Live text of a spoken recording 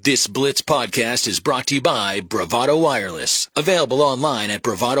This Blitz podcast is brought to you by Bravado Wireless. Available online at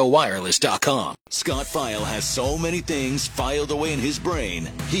bravadowireless.com. Scott Pfeil has so many things filed away in his brain,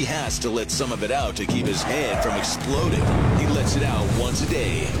 he has to let some of it out to keep his head from exploding. He lets it out once a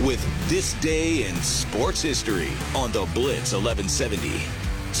day with This Day in Sports History on the Blitz 1170.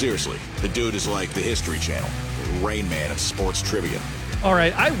 Seriously, the dude is like the History Channel, Rain Man of sports trivia. All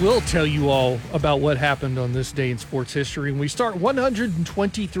right, I will tell you all about what happened on this day in sports history. And we start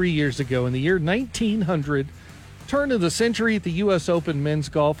 123 years ago in the year 1900, turn of the century at the U.S. Open men's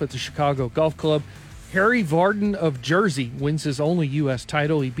golf at the Chicago Golf Club. Harry Vardon of Jersey wins his only U.S.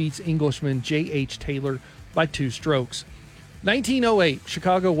 title. He beats Englishman J.H. Taylor by 2 strokes. 1908,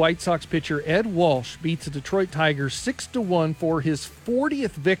 Chicago White Sox pitcher Ed Walsh beats the Detroit Tigers 6-1 for his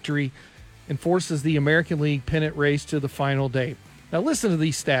 40th victory and forces the American League pennant race to the final day. Now listen to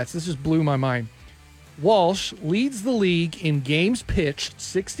these stats. This just blew my mind. Walsh leads the league in games pitched,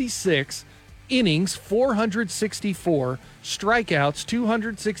 66, innings, 464, strikeouts,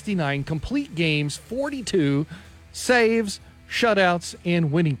 269, complete games, 42, saves, shutouts,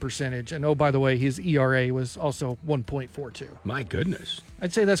 and winning percentage. And oh, by the way, his ERA was also 1.42. My goodness.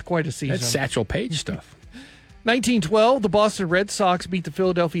 I'd say that's quite a season. That's Satchel Paige stuff. 1912, the Boston Red Sox beat the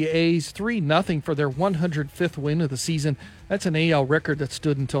Philadelphia A's 3-0 for their 105th win of the season. That's an AL record that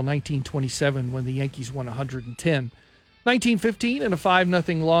stood until 1927 when the Yankees won 110. 1915, in a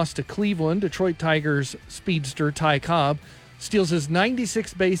 5-0 loss to Cleveland, Detroit Tigers speedster Ty Cobb steals his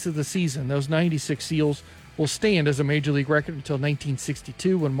 96th base of the season. Those 96 steals will stand as a Major League record until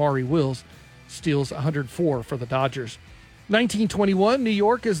 1962 when Maury Wills steals 104 for the Dodgers. 1921, New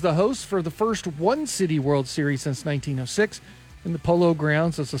York is the host for the first one-city World Series since 1906. And the Polo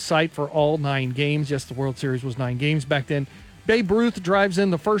Grounds as a site for all 9 games. Yes, the World Series was 9 games back then. Babe Ruth drives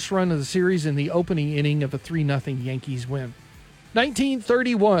in the first run of the series in the opening inning of a 3-0 Yankees win.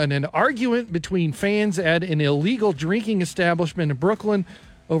 1931, an argument between fans at an illegal drinking establishment in Brooklyn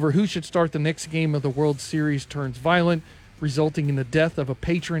over who should start the next game of the World Series turns violent, resulting in the death of a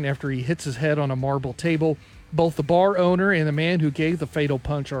patron after he hits his head on a marble table. Both the bar owner and the man who gave the fatal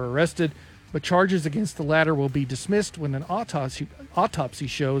punch are arrested, but charges against the latter will be dismissed when an autopsy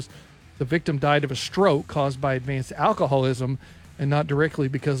shows the victim died of a stroke caused by advanced alcoholism and not directly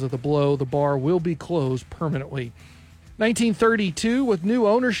because of the blow. The bar will be closed permanently. 1932, with new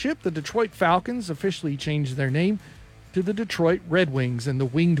ownership, the Detroit Falcons officially changed their name to the Detroit Red Wings, and the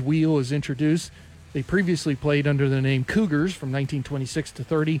winged wheel is introduced. They previously played under the name Cougars from 1926 to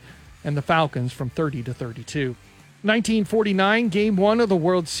 30, and the Falcons from 30 to 32. 1949, Game 1 of the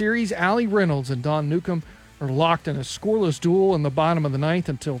World Series, Allie Reynolds and Don Newcomb are locked in a scoreless duel in the bottom of the 9th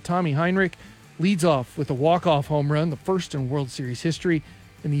until Tommy Heinrich leads off with a walk-off home run, the first in World Series history,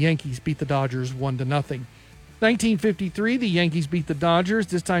 and the Yankees beat the Dodgers 1-0. 1953, the Yankees beat the Dodgers,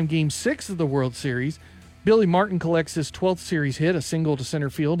 this time Game 6 of the World Series. Billy Martin collects his 12th series hit, a single to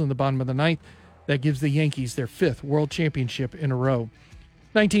center field in the bottom of the 9th. That gives the Yankees their 5th World Championship in a row.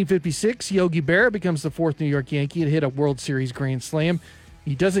 1956, Yogi Berra becomes the 4th New York Yankee to hit a World Series grand slam.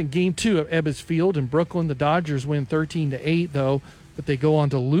 He does it Game 2 at Ebbets Field in Brooklyn. The Dodgers win 13-8, though, but they go on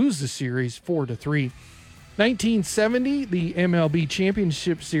to lose the series 4-3. 1970, the MLB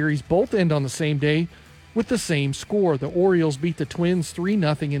Championship Series both end on the same day with the same score. The Orioles beat the Twins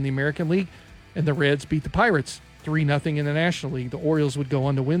 3-0 in the American League, and the Reds beat the Pirates 3-0 in the National League. The Orioles would go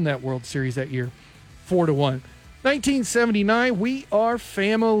on to win that World Series that year 4-1. 1979, we are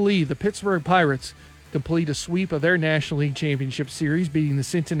family. The Pittsburgh Pirates complete a sweep of their National League Championship Series, beating the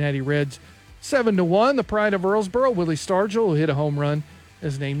Cincinnati Reds 7-1. The pride of Earlsboro, Willie Stargell, who hit a home run,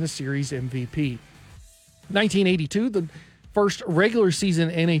 is named the series MVP. 1982, the first regular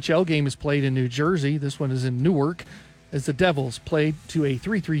season NHL game is played in New Jersey. This one is in Newark, as the Devils played to a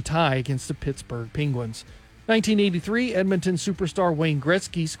 3-3 tie against the Pittsburgh Penguins. 1983, Edmonton superstar Wayne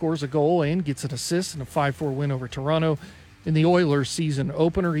Gretzky scores a goal and gets an assist in a 5-4 win over Toronto. In the Oilers season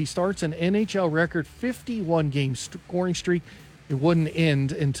opener, he starts an NHL record 51-game scoring streak. It wouldn't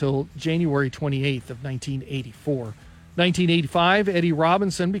end until January 28th of 1984. 1985, Eddie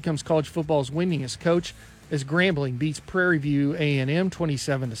Robinson becomes college football's winningest coach as Grambling beats Prairie View A&M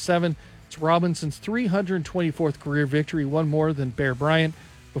 27-7. It's Robinson's 324th career victory, one more than Bear Bryant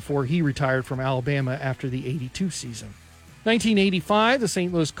before he retired from Alabama after the 82 season. 1985, the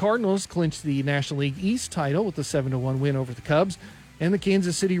St. Louis Cardinals clinched the National League East title with a 7-1 win over the Cubs, and the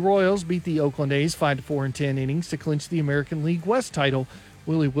Kansas City Royals beat the Oakland A's 5-4 in 10 innings to clinch the American League West title.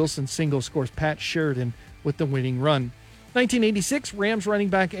 Willie Wilson's single scores Pat Sheridan with the winning run. 1986, Rams running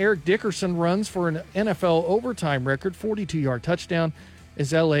back Eric Dickerson runs for an NFL overtime record 42-yard touchdown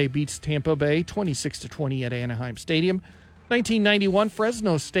as L.A. beats Tampa Bay 26-20 at Anaheim Stadium. 1991,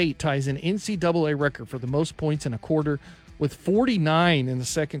 Fresno State ties an NCAA record for the most points in a quarter with 49 in the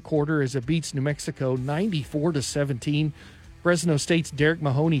second quarter as it beats New Mexico 94-17. Fresno State's Derek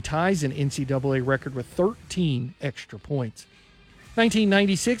Mahoney ties an NCAA record with 13 extra points.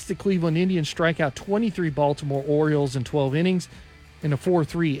 1996, the Cleveland Indians strike out 23 Baltimore Orioles in 12 innings in a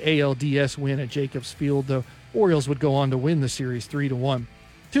 4-3 ALDS win at Jacobs Field. The Orioles would go on to win the series 3-1.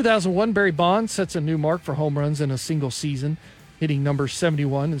 2001, Barry Bonds sets a new mark for home runs in a single season, hitting numbers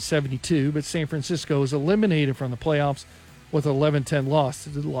 71 and 72, but San Francisco is eliminated from the playoffs with an 11-10 loss to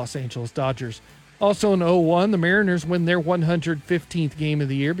the Los Angeles Dodgers. Also in 2001, the Mariners win their 115th game of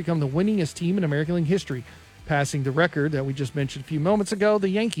the year, become the winningest team in American League history, passing the record that we just mentioned a few moments ago, the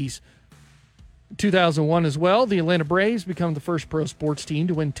Yankees. 2001 as well, the Atlanta Braves become the first pro sports team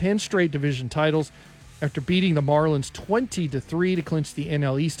to win 10 straight division titles after beating the Marlins 20-3 to clinch the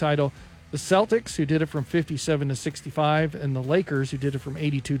NL East title. The Celtics, who did it from 57-65, and the Lakers, who did it from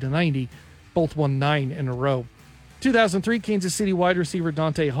 82-90, both won 9 in a row. 2003, Kansas City wide receiver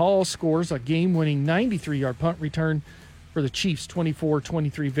Dante Hall scores a game-winning 93-yard punt return for the Chiefs'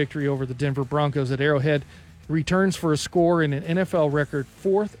 24-23 victory over the Denver Broncos at Arrowhead. He returns for a score in an NFL record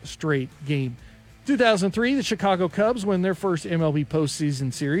fourth straight game. 2003, the Chicago Cubs win their first MLB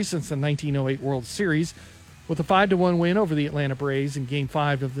postseason series since the 1908 World Series with a 5-1 win over the Atlanta Braves in Game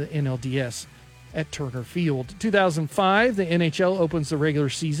 5 of the NLDS at Turner Field. 2005, the NHL opens the regular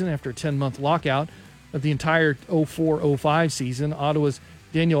season after a 10-month lockout of the entire 04-05 season. Ottawa's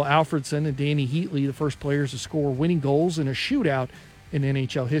Daniel Alfredson and Danny Heatley, the first players to score winning goals in a shootout in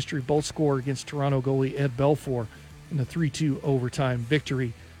NHL history. Both score against Toronto goalie Ed Belfour in a 3-2 overtime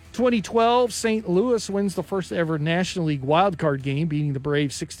victory. 2012, St. Louis wins the first ever National League wildcard game, beating the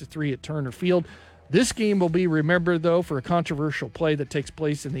Braves 6-3 at Turner Field. This game will be remembered, though, for a controversial play that takes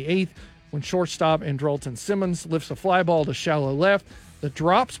place in the 8th when shortstop Andrelton Simmons lifts a fly ball to shallow left that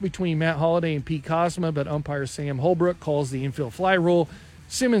drops between Matt Holliday and Pete Kozma, but umpire Sam Holbrook calls the infield fly rule.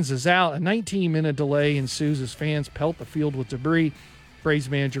 Simmons is out. A 19-minute delay ensues as fans pelt the field with debris. Braves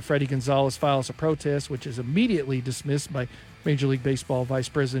manager Freddie Gonzalez files a protest, which is immediately dismissed by Major League Baseball Vice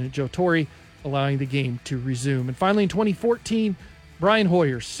President Joe Torre, allowing the game to resume. And finally, in 2014, Brian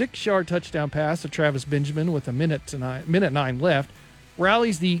Hoyer's 6-yard touchdown pass to Travis Benjamin with a minute 9 left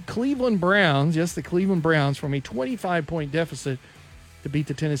rallies the Cleveland Browns, yes, the Cleveland Browns, from a 25-point deficit to beat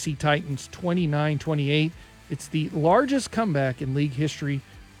the Tennessee Titans 29-28. It's the largest comeback in league history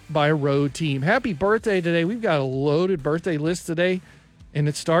by a road team. Happy birthday today. We've got a loaded birthday list today, and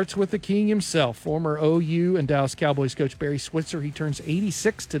it starts with the king himself, former OU and Dallas Cowboys coach Barry Switzer. He turns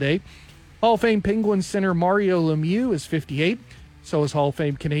 86 today. Hall of Fame Penguins center Mario Lemieux is 58. So is Hall of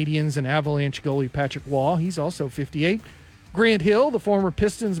Fame Canadiens and Avalanche goalie Patrick Waugh. He's also 58. Grant Hill, the former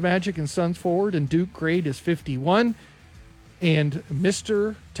Pistons, Magic, and Suns forward, and Duke great, is 51. And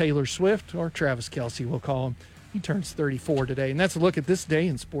Mr. Taylor Swift, or Travis Kelce, we'll call him, he turns 34 today. And that's a look at this day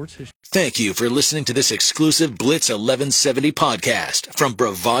in sports history. Thank you for listening to this exclusive Blitz 1170 podcast from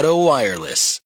Bravado Wireless.